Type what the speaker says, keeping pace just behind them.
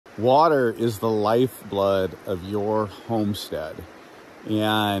Water is the lifeblood of your homestead,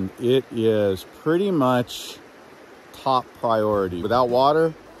 and it is pretty much top priority. Without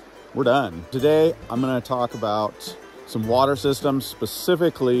water, we're done. Today, I'm going to talk about some water systems,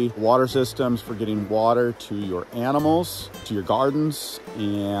 specifically water systems for getting water to your animals, to your gardens,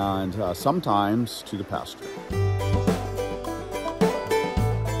 and sometimes to the pasture.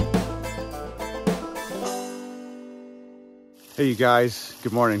 Hey you guys,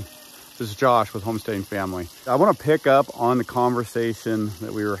 good morning. This is Josh with Homesteading Family. I want to pick up on the conversation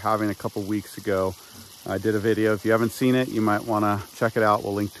that we were having a couple weeks ago. I did a video. If you haven't seen it, you might want to check it out.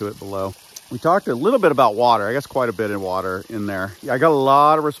 We'll link to it below. We talked a little bit about water. I guess quite a bit of water in there. I got a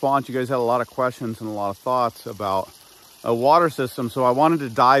lot of response. You guys had a lot of questions and a lot of thoughts about a water system. So I wanted to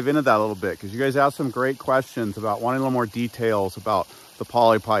dive into that a little bit because you guys asked some great questions about wanting a little more details about the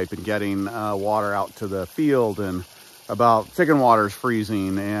poly pipe and getting water out to the field, and about chicken waters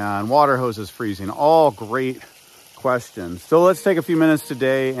freezing and water hoses freezing. All great questions. So let's take a few minutes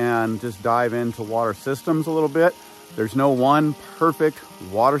today and just dive into water systems a little bit. There's no one perfect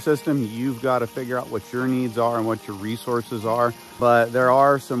water system. You've got to figure out what your needs are and what your resources are. But there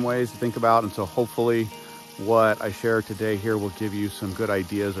are some ways to think about, and so hopefully what I share today here will give you some good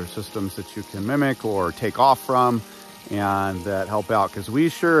ideas or systems that you can mimic or take off from and that help out, because we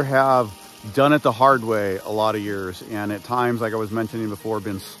sure have done it the hard way a lot of years, and at times, like I was mentioning before,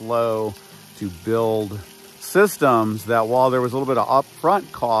 been slow to build systems that, while there was a little bit of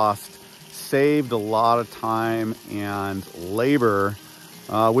upfront cost, saved a lot of time and labor,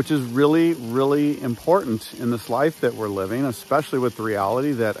 which is really, really important in this life that we're living, especially with the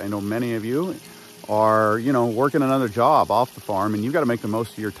reality that I know many of you are, working another job off the farm, and you've got to make the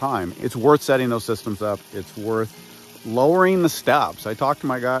most of your time. It's worth setting those systems up. It's worth lowering the steps. I talk to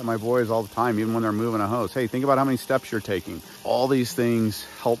my boys all the time, even when they're moving a hose. Hey, think about how many steps you're taking. All these things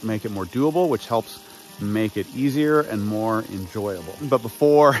help make it more doable, which helps make it easier and more enjoyable. But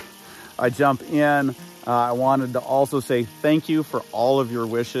before I jump in, I wanted to also say thank you for all of your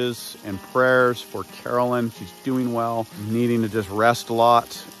wishes and prayers for Carolyn. She's doing well, needing to just rest a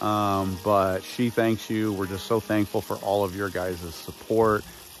lot, but she thanks you. We're just so thankful for all of your guys' support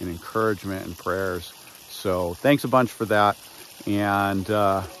and encouragement and prayers. So thanks a bunch for that, and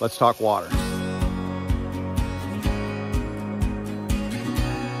let's talk water.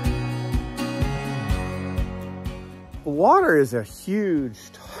 Water is a huge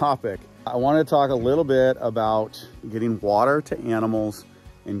topic. I want to talk a little bit about getting water to animals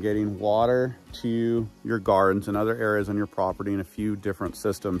and getting water to your gardens and other areas on your property in a few different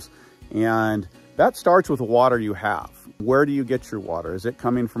systems. And that starts with the water you have. Where do you get your water? Is it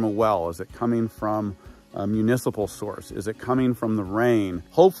coming from a well? Is it coming from a municipal source? Is it coming from the rain?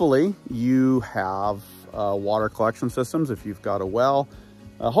 Hopefully you have water collection systems if you've got a well.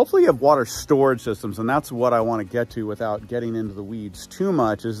 Hopefully you have water storage systems, and that's what I want to get to without getting into the weeds too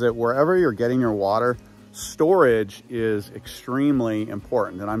much, is that wherever you're getting your water, storage is extremely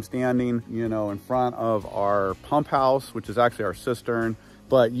important. And I'm standing, in front of our pump house, which is actually our cistern,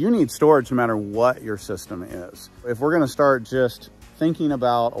 but you need storage no matter what your system is. If we're going to start just thinking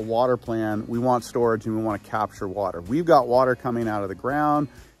about a water plan, we want storage and we want to capture water. We've got water coming out of the ground.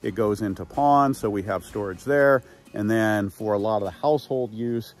 It goes into ponds, so we have storage there. And then for a lot of the household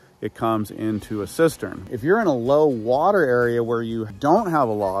use, it comes into a cistern. If you're in a low water area where you don't have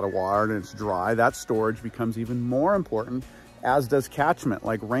a lot of water and it's dry, that storage becomes even more important, as does catchment,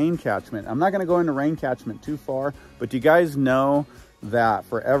 like rain catchment. I'm not going to go into rain catchment too far, but do you guys know that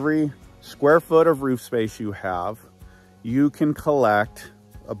for every square foot of roof space you have, you can collect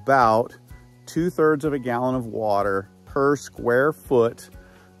about 2/3 of a gallon of water per square foot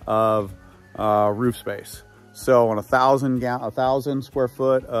of roof space. So on 1,000 square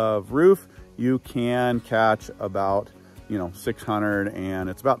foot of roof, you can catch about 600, and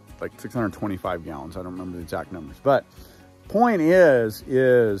it's about like 625 gallons. I don't remember the exact numbers, but point is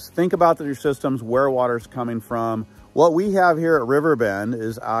think about your systems, where water's coming from. What we have here at Riverbend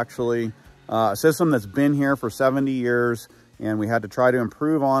is actually a system that's been here for 70 years, and we had to try to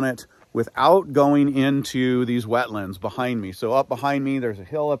improve on it without going into these wetlands behind me. So up behind me, there's a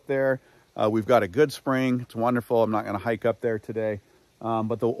hill up there. We've got a good spring. It's wonderful. I'm not going to hike up there today.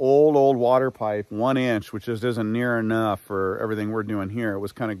 But the old water pipe, 1 inch, which just isn't near enough for everything we're doing here. It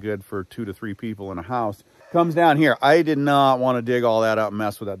was kind of good for 2 to 3 people in a house. Comes down here. I did not want to dig all that up and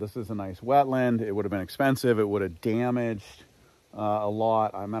mess with that. This is a nice wetland. It would have been expensive. It would have damaged a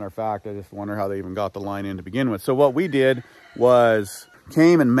lot. As a matter of fact, I just wonder how they even got the line in to begin with. So what we did was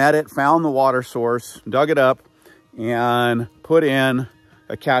came and met it, found the water source, dug it up, and put in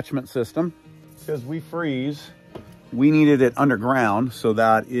a catchment system, because we freeze we needed it underground so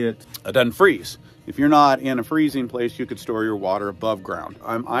that it doesn't freeze. If you're not in a freezing place, you could store your water above ground.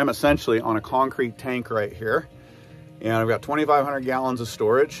 I'm essentially on a concrete tank right here, and I've got 2,500 gallons of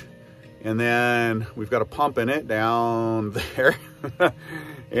storage, and then we've got a pump in it down there,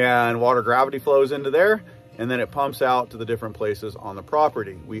 and water gravity flows into there, and then it pumps out to the different places on the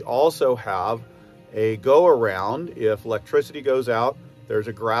property. We also have a go around. If electricity goes out, there's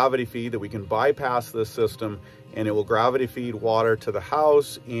a gravity feed that we can bypass this system, and it will gravity feed water to the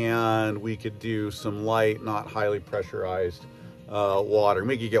house, and we could do some light, not highly pressurized water.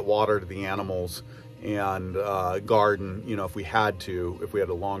 We could get water to the animals and garden, you know, if we had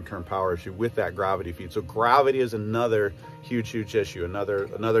a long-term power issue with that gravity feed. So gravity is another huge issue,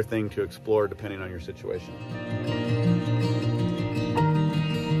 another thing to explore depending on your situation.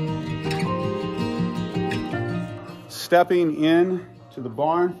 Stepping in to the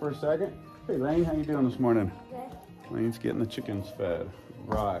barn for a second. Hey Lane, how you doing this morning? Lane's getting the chickens fed.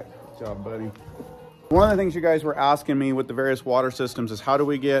 Right, good job, buddy. One of the things you guys were asking me with the various water systems is how do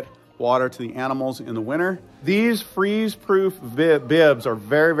we get water to the animals in the winter? These freeze-proof bibs are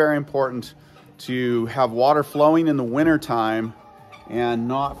very important to have water flowing in the winter time and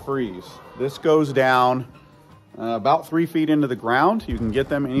not freeze. This goes down about 3 feet into the ground. You can get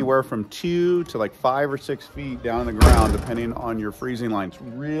them anywhere from 2 to like 5 or 6 feet down in the ground, depending on your freezing line. It's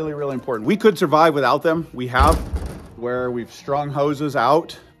really important. We could survive without them. We have, where we've strung hoses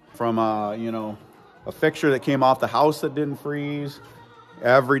out from a fixture that came off the house that didn't freeze.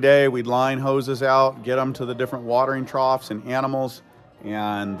 Every day we'd line hoses out, get them to the different watering troughs and animals,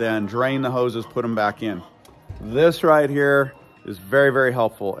 and then drain the hoses, put them back in. This right here is very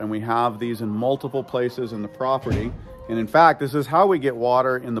helpful, and we have these in multiple places in the property. And in fact, this is how we get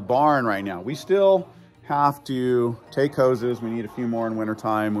water in the barn right now. We still have to take hoses. We need a few more in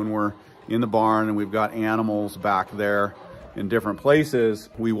wintertime when we're in the barn and we've got animals back there in different places.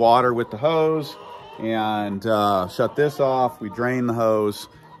 We water with the hose and shut this off. We drain the hose,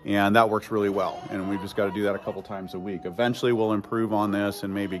 and that works really well. And we've just got to do that a couple times a week. Eventually we'll improve on this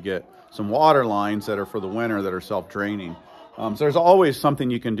and maybe get some water lines that are for the winter that are self-draining. So there's always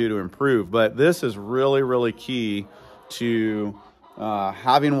something you can do to improve, but this is really key to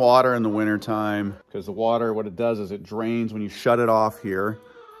having water in the winter time, because the water, what it does is it drains when you shut it off here.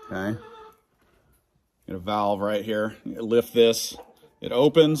 Okay, get a valve right here. You lift this, it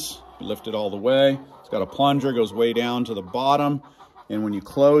opens, you lift it all the way. It's got a plunger, goes way down to the bottom, and when you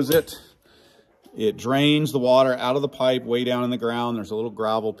close it, it drains the water out of the pipe way down in the ground. There's a little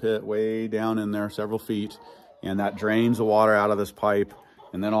gravel pit way down in there, several feet, and that drains the water out of this pipe.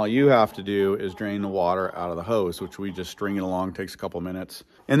 And then all you have to do is drain the water out of the hose, which we just string it along, takes a couple minutes.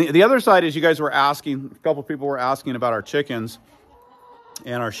 And the other side is, you guys were asking, a couple people were asking about our chickens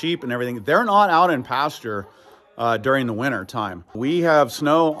and our sheep and everything. They're not out in pasture during the winter time. We have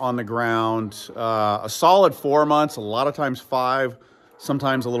snow on the ground a solid 4 months, a lot of times 5,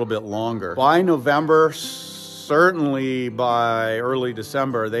 sometimes a little bit longer. By November, certainly by early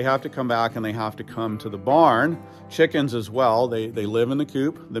December, they have to come back and they have to come to the barn. Chickens as well, they live in the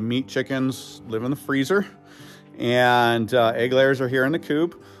coop. The meat chickens live in the freezer, and egg layers are here in the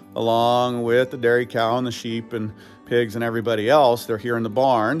coop, along with the dairy cow and the sheep and pigs and everybody else. They're here in the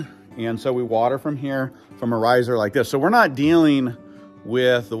barn, and so we water from here from a riser like this. So we're not dealing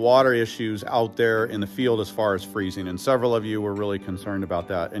with the water issues out there in the field as far as freezing, and several of you were really concerned about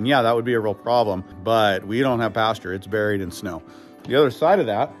that. And yeah, that would be a real problem, but we don't have pasture. It's buried in snow. The other side of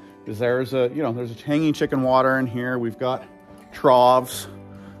that is there's a hanging chicken water in here. We've got troughs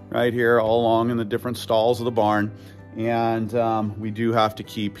right here all along in the different stalls of the barn, and we do have to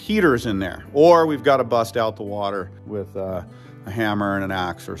keep heaters in there, or we've got to bust out the water with a hammer and an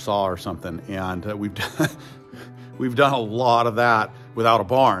axe or saw or something. And we've done a lot of that without a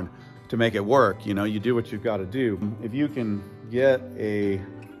barn to make it work. You know, you do what you've got to do. If you can get a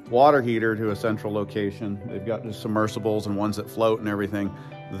water heater to a central location, they've got just submersibles and ones that float and everything,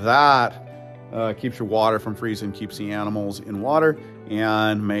 that keeps your water from freezing, keeps the animals in water,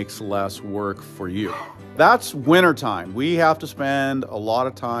 and makes less work for you. That's winter time. We have to spend a lot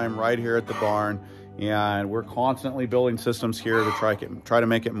of time right here at the barn, and we're constantly building systems here to try to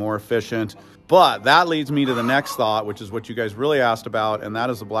make it more efficient. But that leads me to the next thought, which is what you guys really asked about, and that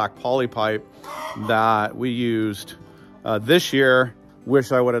is the black poly pipe that we used this year.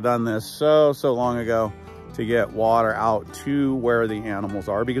 Wish I would have done this so long ago to get water out to where the animals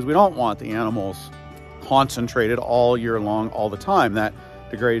are, because we don't want the animals concentrated all year long, all the time. That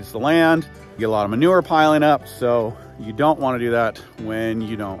degrades the land. You get a lot of manure piling up, so you don't want to do that when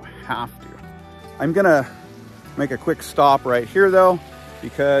you don't have to. I'm gonna make a quick stop right here though,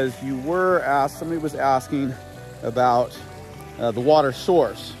 because somebody was asking about the water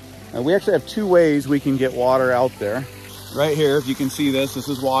source. We actually have two ways we can get water out there. Right here, if you can see this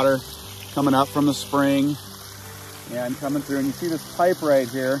is water coming up from the spring and coming through. And you see this pipe right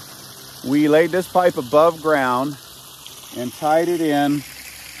here. We laid this pipe above ground and tied it in,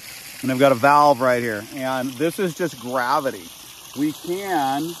 and I've got a valve right here. And this is just gravity. We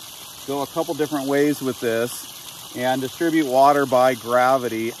can go a couple different ways with this and distribute water by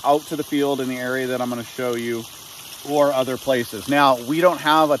gravity out to the field in the area that I'm going to show you, or other places. Now, we don't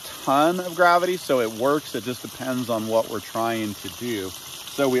have a ton of gravity, so it works. It just depends on what we're trying to do.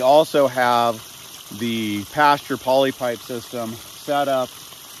 So we also have the pasture poly pipe system set up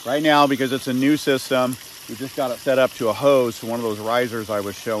right now because it's a new system. We just got it set up to a hose, to one of those risers I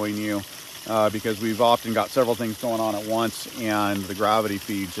was showing you, because we've often got several things going on at once and the gravity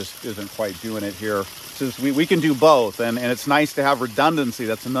feed just isn't quite doing it here. So we can do both, and it's nice to have redundancy.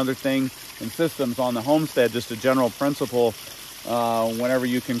 That's another thing in systems on the homestead, just a general principle. Whenever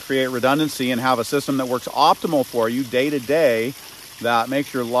you can create redundancy and have a system that works optimal for you day to day, that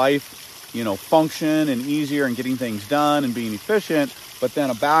makes your life, you know, function and easier and getting things done and being efficient. But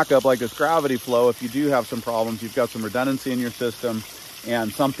then a backup like this gravity flow, if you do have some problems, you've got some redundancy in your system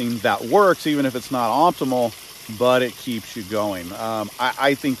and something that works, even if it's not optimal, but it keeps you going.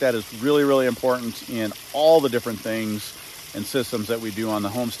 I think that is really, really important in all the different things and systems that we do on the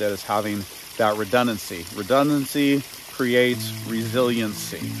homestead, is having that redundancy. Redundancy creates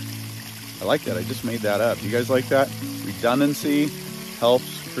resiliency. I like that. I just made that up. You guys like that? Redundancy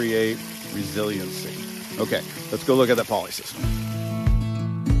helps create resiliency. Okay, let's go look at that poly system.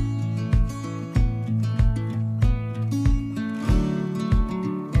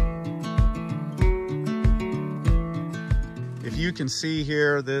 If you can see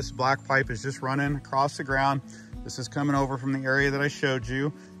here, this black pipe is just running across the ground. This is coming over from the area that I showed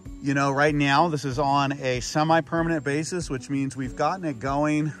you. You know, right now, this is on a semi-permanent basis, which means we've gotten it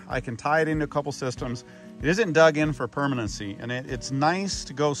going. I can tie it into a couple systems. It isn't dug in for permanency, and it's nice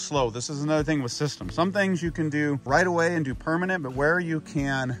to go slow. This is another thing with systems. Some things you can do right away and do permanent, but where you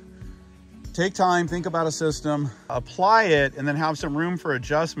can take time, think about a system, apply it, and then have some room for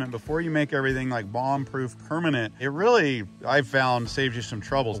adjustment before you make everything like bomb-proof permanent. It really, I've found, saves you some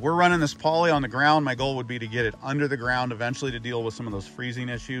trouble. We're running this poly on the ground. My goal would be to get it under the ground eventually to deal with some of those freezing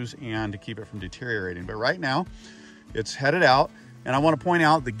issues and to keep it from deteriorating. But right now, it's headed out, and I want to point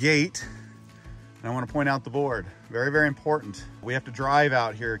out the gate, and I want to point out the board. Very, very important. We have to drive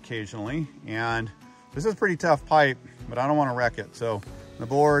out here occasionally, and this is a pretty tough pipe, but I don't want to wreck it. So the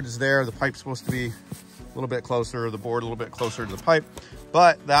board is there. The pipe's supposed to be a little bit closer, the board a little bit closer to the pipe,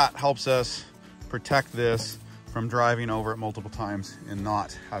 but that helps us protect this from driving over it multiple times and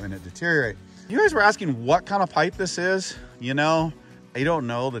not having it deteriorate. You guys were asking what kind of pipe this is. You know, I don't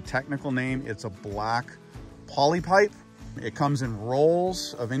know the technical name. It's a black poly pipe. It comes in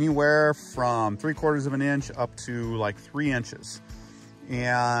rolls of anywhere from 3/4 of an inch up to like 3 inches.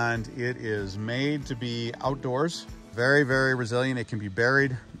 And it is made to be outdoors. Very, very resilient. It can be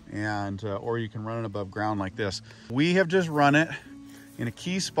buried, and or you can run it above ground like this. We have just run it in a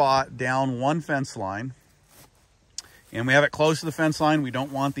key spot down one fence line, and we have it close to the fence line. We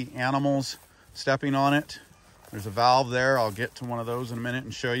don't want the animals stepping on it. There's a valve there. I'll get to one of those in a minute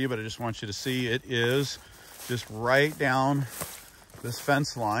and show you, but I just want you to see it is just right down this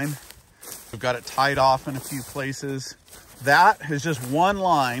fence line. We've got it tied off in a few places. That is just one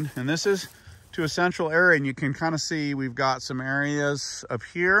line, and this is to a central area, and you can kind of see we've got some areas up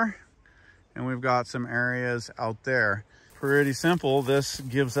here and we've got some areas out there. Pretty simple. This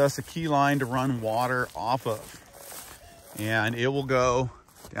gives us a key line to run water off of, and it will go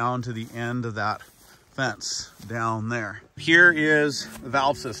down to the end of that fence down there. Here is the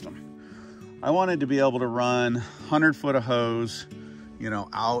valve system. I wanted to be able to run 100 foot of hose, you know,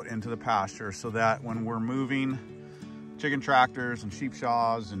 out into the pasture so that when we're moving chicken tractors and sheep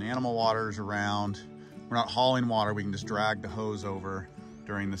shaws and animal waters around, we're not hauling water. We can just drag the hose over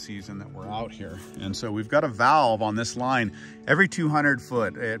during the season that we're out here. And so we've got a valve on this line every 200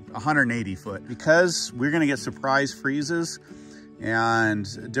 foot at 180 foot. Because we're gonna get surprise freezes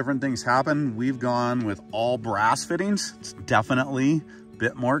and different things happen, we've gone with all brass fittings. It's definitely a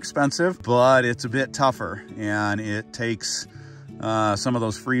bit more expensive, but it's a bit tougher, and it takes some of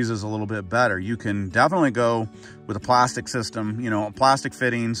those freezes a little bit better. You can definitely go with a plastic system, you know, plastic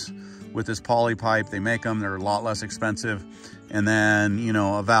fittings with this poly pipe. They make them, they're a lot less expensive. And then, you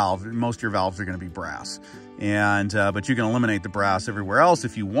know, a valve, most of your valves are gonna be brass. And, but you can eliminate the brass everywhere else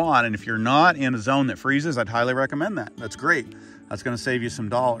if you want. And if you're not in a zone that freezes, I'd highly recommend that. That's great. That's going to save you some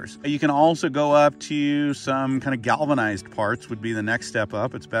dollars. You can also go up to some kind of galvanized parts would be the next step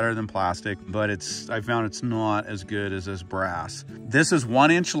up. It's better than plastic, but I found it's not as good as this brass. This is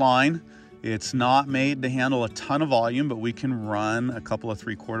 1-inch line. It's not made to handle a ton of volume, but we can run a couple of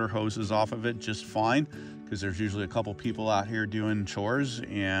 3/4 hoses off of it just fine, because there's usually a couple people out here doing chores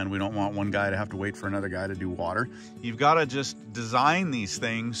and we don't want one guy to have to wait for another guy to do water. You've got to just design these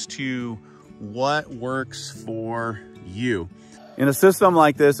things to what works for you. In a system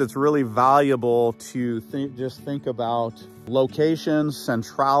like this, it's really valuable to just think about locations,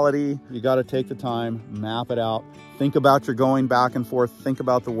 centrality. You got to take the time, map it out, think about your going back and forth, think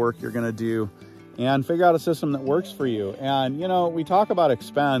about the work you're going to do, and figure out a system that works for you. And you know, we talk about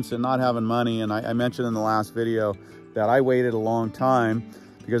expense and not having money, and I mentioned in the last video that I waited a long time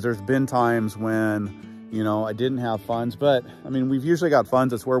because there's been times when, you know, I didn't have funds. But I mean, we've usually got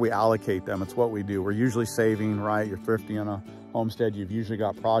funds. It's where we allocate them. It's what we do. We're usually saving, right? You're thrifty on a homestead, you've usually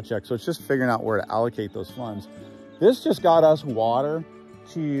got projects. So it's just figuring out where to allocate those funds. This just got us water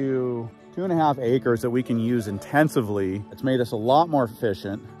to 2.5 acres that we can use intensively. It's made us a lot more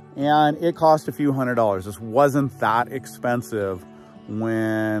efficient, and it cost a few $100s. This wasn't that expensive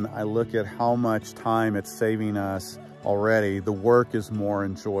when I look at how much time it's saving us already. The work is more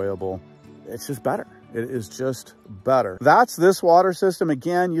enjoyable. It's just better. It is just better. That's this water system.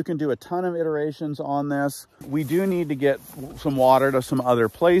 Again, you can do a ton of iterations on this. We do need to get some water to some other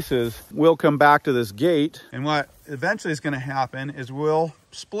places. We'll come back to this gate, and what eventually is going to happen is we'll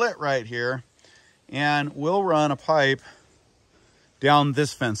split right here and we'll run a pipe down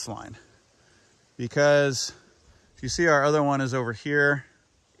this fence line, because if you see our other one is over here,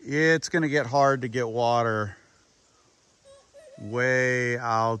 it's going to get hard to get water way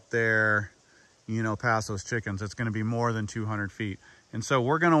out there, you know, past those chickens. It's going to be more than 200 feet. And so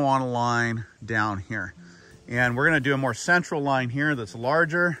we're going to want a line down here, and we're going to do a more central line here that's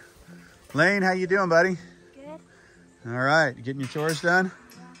larger. Lane, how you doing, buddy? Good. All right, you getting your chores done?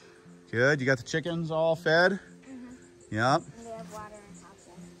 Good. You got the chickens all fed? Mm-hmm. Yep. And they have water and house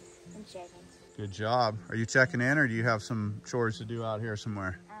and chickens. Good job. Are you checking in, or do you have some chores to do out here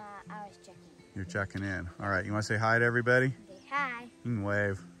somewhere? I was checking. You're checking in. All right, you want to say hi to everybody? Say hi. You can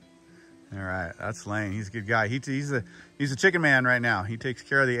wave. All right, that's Lane. He's a good guy. He's a chicken man right now. He takes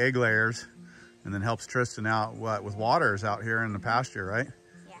care of the egg layers and then helps Tristan out with waters out here in the pasture, right?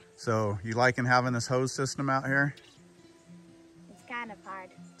 Yeah. So you liking having this hose system out here? It's kind of hard.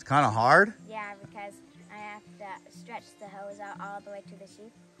 It's kind of hard? Yeah, because I have to stretch the hose out all the way to the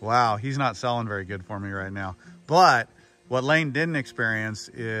sheep. Wow, he's not selling very good for me right now. But what Lane didn't experience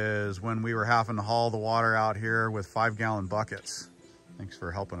is when we were having to haul the water out here with 5-gallon buckets. Thanks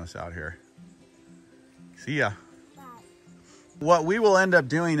for helping us out here. See ya. Bye. What we will end up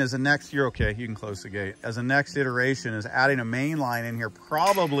doing is you're okay, you can close the gate. As a next iteration is adding a main line in here,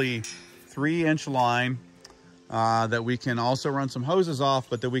 probably 3-inch line that we can also run some hoses off,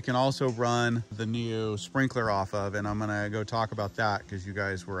 but that we can also run the new sprinkler off of. And I'm gonna go talk about that because you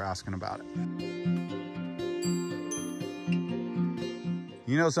guys were asking about it.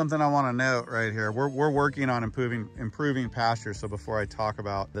 You know something I want to note right here, we're working on improving pasture. So before I talk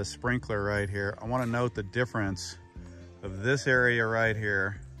about the sprinkler right here, I want to note the difference of this area right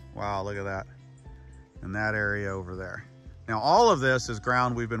here. Wow, look at that. And that area over there. Now all of this is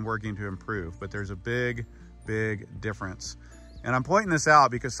ground we've been working to improve, but there's a big difference. And I'm pointing this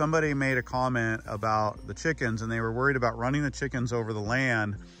out because somebody made a comment about the chickens, and they were worried about running the chickens over the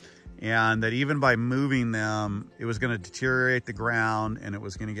land, and that even by moving them, it was going to deteriorate the ground and it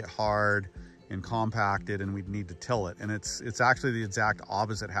was going to get hard and compacted and we'd need to till it. And it's actually the exact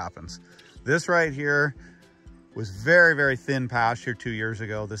opposite happens. This right here was very thin pasture 2 years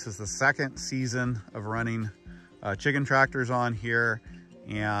ago. This is the second season of running chicken tractors on here.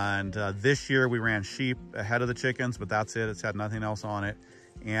 And this year we ran sheep ahead of the chickens, but that's it. It's had nothing else on it.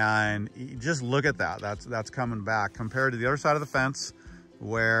 And just look at that. That's coming back compared to the other side of the fence,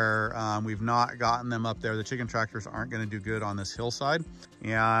 where we've not gotten them up there. The chicken tractors aren't going to do good on this hillside.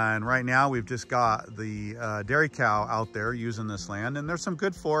 And right now we've just got the dairy cow out there using this land, and there's some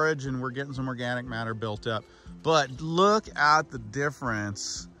good forage and we're getting some organic matter built up. But look at the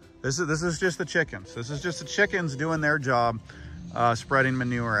difference. This is just the chickens. This is just the chickens doing their job, spreading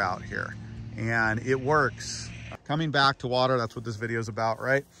manure out here, and it works. Coming back to water, that's what this video is about,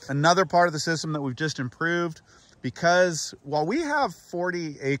 right? Another part of the system that we've just improved, because while we have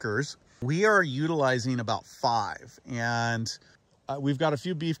 40 acres, we are utilizing about 5. And we've got a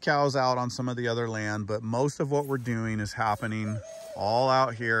few beef cows out on some of the other land, but most of what we're doing is happening all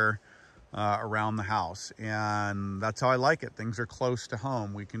out here around the house. And that's how I like it. Things are close to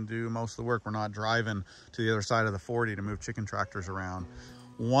home. We can do most of the work. We're not driving to the other side of the 40 to move chicken tractors around.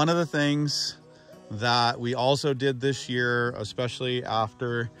 One of the things that we also did this year, especially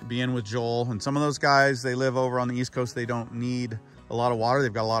after being with Joel, and some of those guys, they live over on the East Coast, they don't need a lot of water.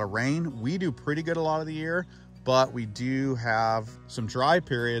 They've got a lot of rain. We do pretty good a lot of the year, but we do have some dry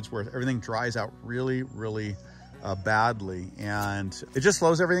periods where everything dries out really, really badly, and it just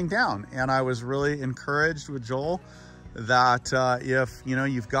slows everything down. And I was really encouraged with Joel that if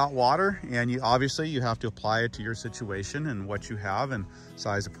you've got water, and obviously you have to apply it to your situation and what you have and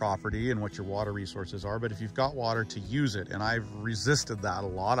size of property and what your water resources are, but if you've got water, to use it. And I've resisted that a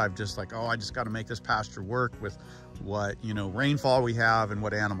lot. I've just like, oh, I just got to make this pasture work with what rainfall we have and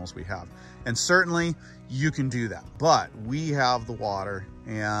what animals we have. And certainly you can do that, but we have the water,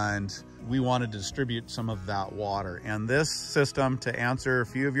 and we wanted to distribute some of that water. And this system, to answer a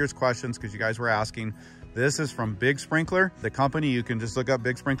few of your questions, because you guys were asking, this is from Big Sprinkler, the company. You can just look up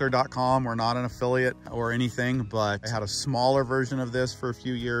bigsprinkler.com. We're not an affiliate or anything, but I had a smaller version of this for a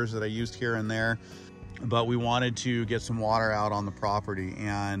few years that I used here and there. But we wanted to get some water out on the property,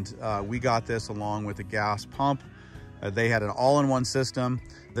 and we got this along with a gas pump. They had an all-in-one system.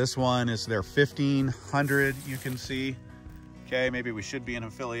 This one is their 1500, you can see. Okay, maybe we should be an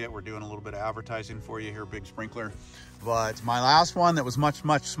affiliate. We're doing a little bit of advertising for you here, Big Sprinkler. But my last one that was much,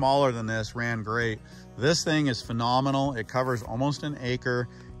 much smaller than this ran great. This thing is phenomenal. It covers almost an acre,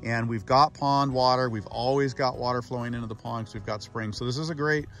 and we've got pond water. We've always got water flowing into the pond because we've got springs. So this is a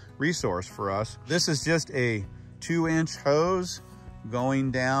great resource for us. This is just a 2-inch hose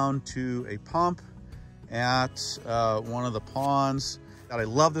going down to a pump at one of the ponds. I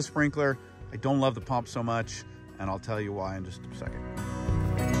love the sprinkler. I don't love the pump so much, and I'll tell you why in just a second.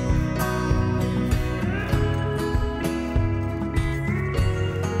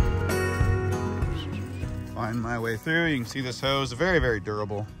 Find my way through. You can see this hose, very, very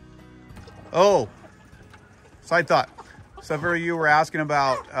durable. Oh, side thought. Several of you were asking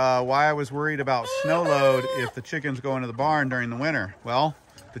about why I was worried about snow load if the chickens go into the barn during the winter. Well,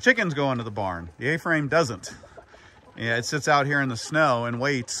 the chickens go into the barn. The A-frame doesn't. Yeah, it sits out here in the snow and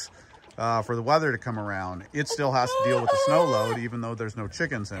waits for the weather to come around. It still has to deal with the snow load, even though there's no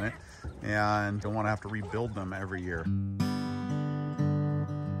chickens in it, and don't want to have to rebuild them every year.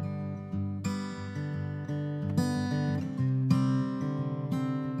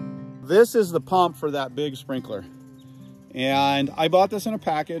 This is the pump for that Big Sprinkler. And I bought this in a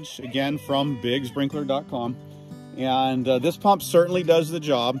package, again, from bigsprinkler.com. And this pump certainly does the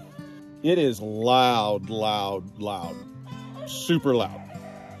job. It is loud, loud, loud, super loud.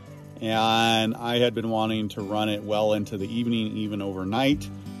 And I had been wanting to run it well into the evening, even overnight.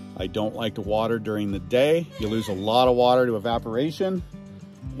 I don't like to water during the day. You lose a lot of water to evaporation,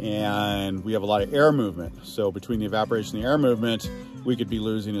 and we have a lot of air movement. So between the evaporation and the air movement, we could be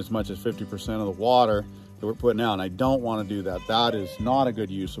losing as much as 50% of the water that we're putting out. And I don't want to do that. That is not a good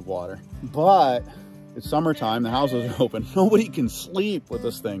use of water. But it's summertime, the houses are open. Nobody can sleep with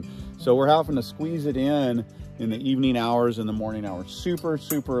this thing. So we're having to squeeze it in the evening hours and the morning hours. Super,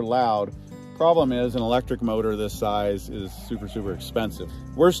 super loud. Problem is, an electric motor this size is super, super expensive.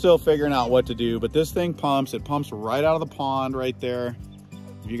 We're still figuring out what to do, but this thing pumps. It pumps right out of the pond right there.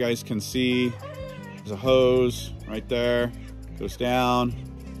 If you guys can see, there's a hose right there. Goes down,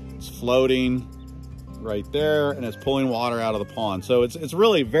 it's floating right there, and it's pulling water out of the pond. So it's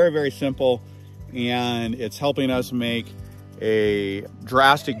really very, very simple, and it's helping us make a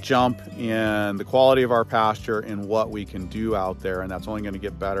drastic jump in the quality of our pasture and what we can do out there, and that's only going to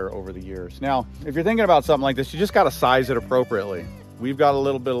get better over the years. Now, if you're thinking about something like this, you just got to size it appropriately. We've got a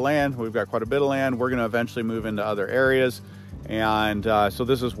little bit of land. We've got quite a bit of land. We're going to eventually move into other areas, and so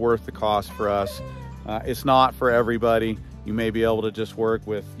this is worth the cost for us. It's not for everybody. You may be able to just work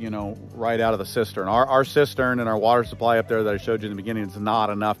with, right out of the cistern. Our cistern and our water supply up there that I showed you in the beginning is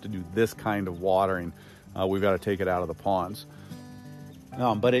not enough to do this kind of watering. We've got to take it out of the ponds.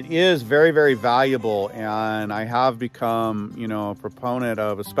 But it is very, very valuable, and I have become, a proponent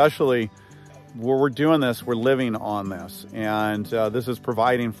of, especially where we're doing this, we're living on this, and this is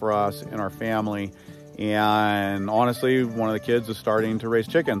providing for us and our family. And honestly, one of the kids is starting to raise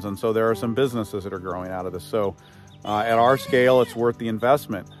chickens, and so there are some businesses that are growing out of this. So at our scale, it's worth the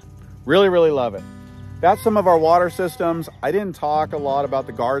investment. Really, really love it. That's some of our water systems. I didn't talk a lot about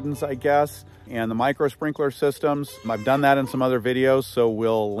the gardens, I guess, and the micro sprinkler systems. I've done that in some other videos, so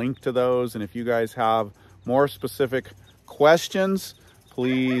we'll link to those. And if you guys have more specific questions,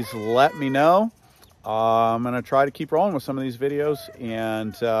 please let me know. I'm gonna try to keep rolling with some of these videos,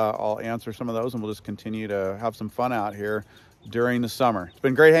 and I'll answer some of those, and we'll just continue to have some fun out here during the summer. It's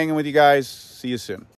been great hanging with you guys. See you soon.